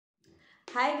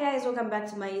Hi guys, welcome back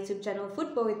to my YouTube channel,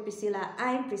 Football with Priscilla.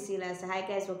 I'm Priscilla. So hi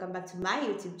guys, welcome back to my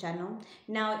YouTube channel.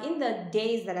 Now, in the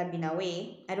days that I've been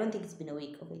away, I don't think it's been a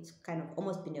week. Okay, it's kind of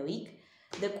almost been a week.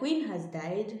 The Queen has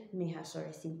died. May her soul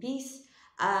rest in peace.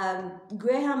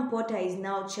 Graham Potter is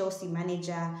now Chelsea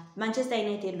manager. Manchester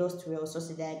United lost to Real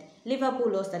Sociedad.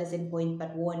 Liverpool lost at a certain point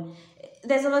but won.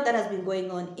 There's a lot that has been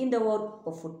going on in the world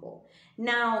of football.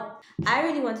 Now, I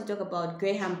really want to talk about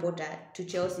Graham Potter to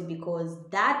Chelsea because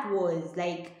that was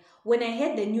like when I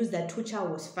heard the news that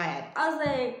Tuchel was fired, I was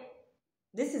like,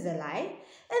 this is a lie.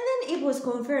 And then it was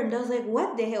confirmed. I was like,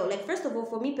 what the hell? Like, first of all,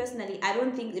 for me personally, I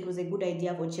don't think it was a good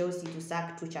idea for Chelsea to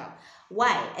sack Tuchel.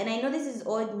 Why? And I know this is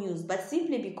old news, but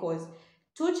simply because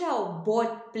Tuchel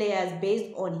bought players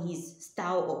based on his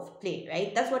style of play,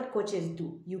 right? That's what coaches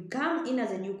do. You come in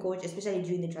as a new coach, especially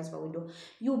during the transfer window,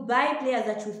 you buy players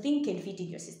that you think can fit in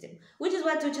your system, which is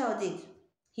what Tuchel did.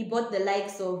 He bought the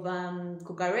likes of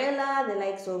Cucurella, the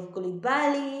likes of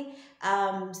Koulibaly,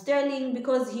 Sterling,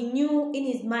 because he knew in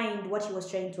his mind what he was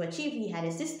trying to achieve. He had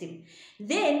a system.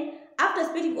 Then, after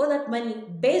spending all that money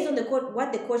based on the coach,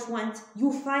 what the coach wants,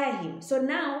 you fire him. So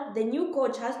now the new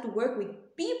coach has to work with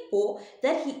people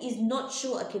that he is not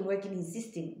sure can work in his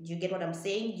system. Do you get what I'm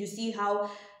saying? You see how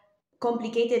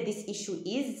complicated this issue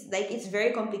is? Like, it's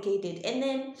very complicated. And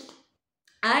then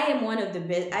I am one of the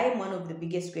best. I am one of the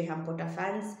biggest Graham Potter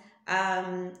fans.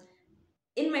 Um,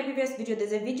 in my previous video,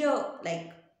 there's a video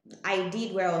like I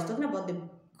did where I was talking about the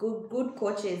good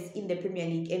coaches in the Premier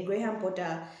League, and Graham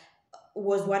Potter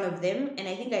was one of them. And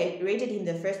I think I rated him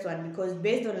the first one because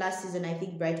based on last season, I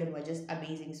think Brighton were just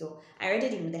amazing. So I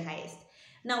rated him the highest.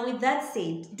 Now, with that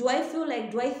said, do I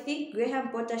think Graham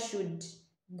Potter should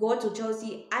go to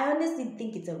Chelsea? I honestly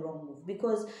think it's a wrong move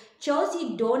because Chelsea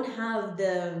normally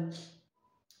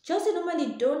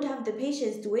don't have the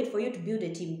patience to wait for you to build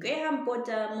a team. Graham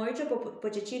Potter, Mauricio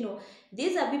Pochettino,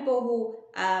 these are people who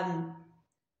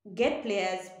get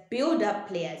players, build up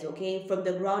players, okay, from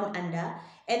the ground under,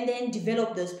 and then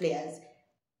develop those players.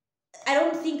 I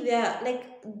don't think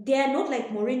they're not like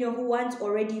Mourinho who wants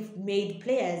already made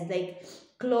players, like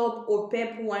Klopp or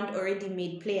Pep who want already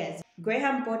made players.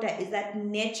 Graham Potter is that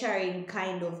nurturing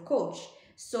kind of coach.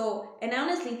 So, and I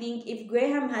honestly think if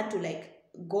Graham had to like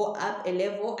go up a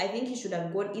level, I think he should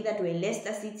have gone either to a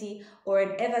Leicester City or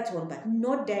an Everton, but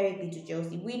not directly to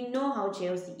Chelsea. We know how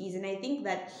Chelsea is, and I think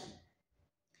that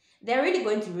they're really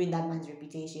going to ruin that man's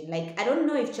reputation. Like, I don't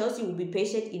know if Chelsea will be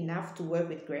patient enough to work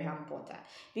with Graham Potter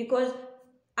because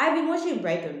I've been watching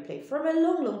Brighton play from a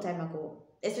long, long time ago,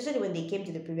 especially when they came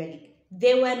to the Premier League.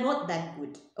 They were not that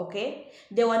good, okay?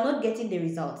 They were not getting the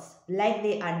results like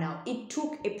they are now. It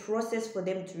took a process for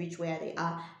them to reach where they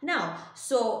are now.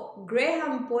 So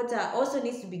Graham Potter also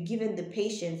needs to be given the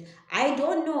patience. I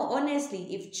don't know,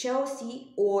 honestly, if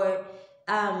Chelsea or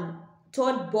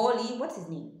Todd Bowley, what's his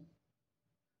name?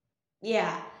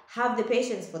 Yeah, have the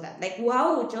patience for that. Like,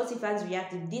 how would Chelsea fans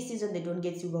react if this season they don't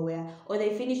get silverware or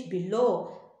they finish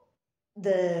below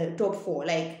the top four?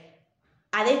 Like,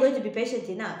 are they going to be patient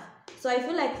enough? So I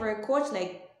feel like for a coach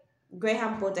like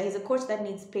Graham Potter, he's a coach that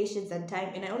needs patience and time,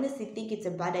 and I honestly think it's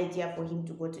a bad idea for him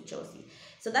to go to Chelsea.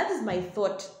 So that is my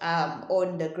thought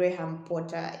on the Graham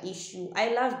Potter issue.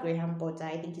 I love Graham Potter.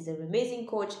 I think he's an amazing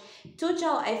coach.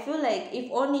 Tuchel, I feel like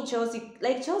if only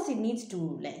Chelsea needs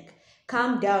to like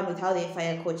calm down with how they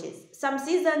fire coaches. Some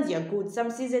seasons you're good,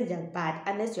 some seasons you're bad,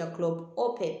 unless you're Klopp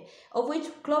or Pep, of which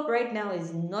Klopp right now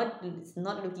is not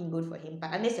looking good for him.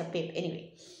 But unless you're Pep,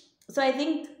 anyway. So I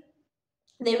think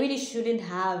they really shouldn't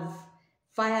have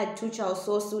fired Tuchel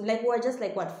so soon. Like, we're just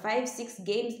like what 5 6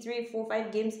 games, 3 4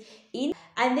 5 games in,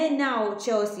 and then now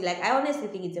Chelsea. Like, I honestly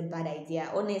think it's a bad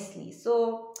idea, honestly.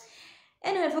 So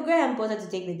anyway, for Graham Potter to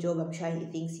take the job, I'm sure he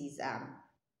thinks he's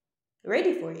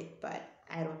ready for it, but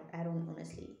I don't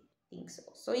honestly think so.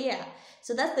 So yeah,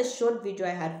 so that's the short video I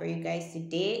had for you guys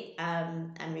today.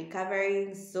 I'm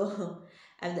recovering, so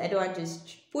I don't want to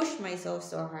push myself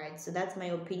so hard. So that's my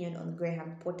opinion on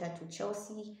Graham Potter to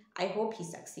Chelsea. I hope he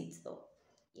succeeds though.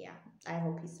 Yeah, I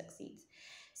hope he succeeds.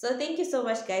 So thank you so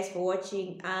much guys for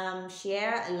watching.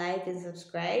 Share, like, and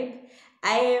subscribe.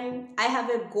 I have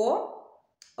a goal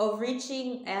of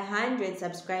reaching 100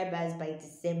 subscribers by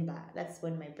December. That's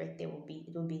when my birthday will be.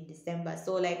 It will be in December.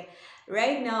 So like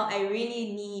right now, I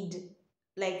really need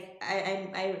like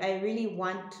I really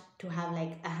want to have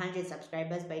like 100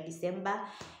 subscribers by December,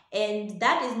 and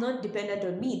that is not dependent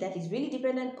on me. That is really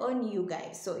dependent on you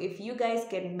guys. So if you guys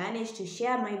can manage to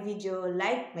share my video,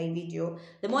 like my video,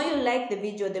 the more you like the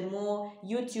video, the more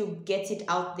YouTube gets it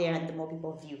out there and the more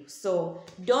people view. So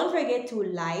don't forget to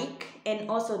like, and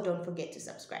also don't forget to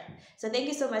subscribe. So thank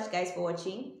you so much guys for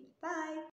watching.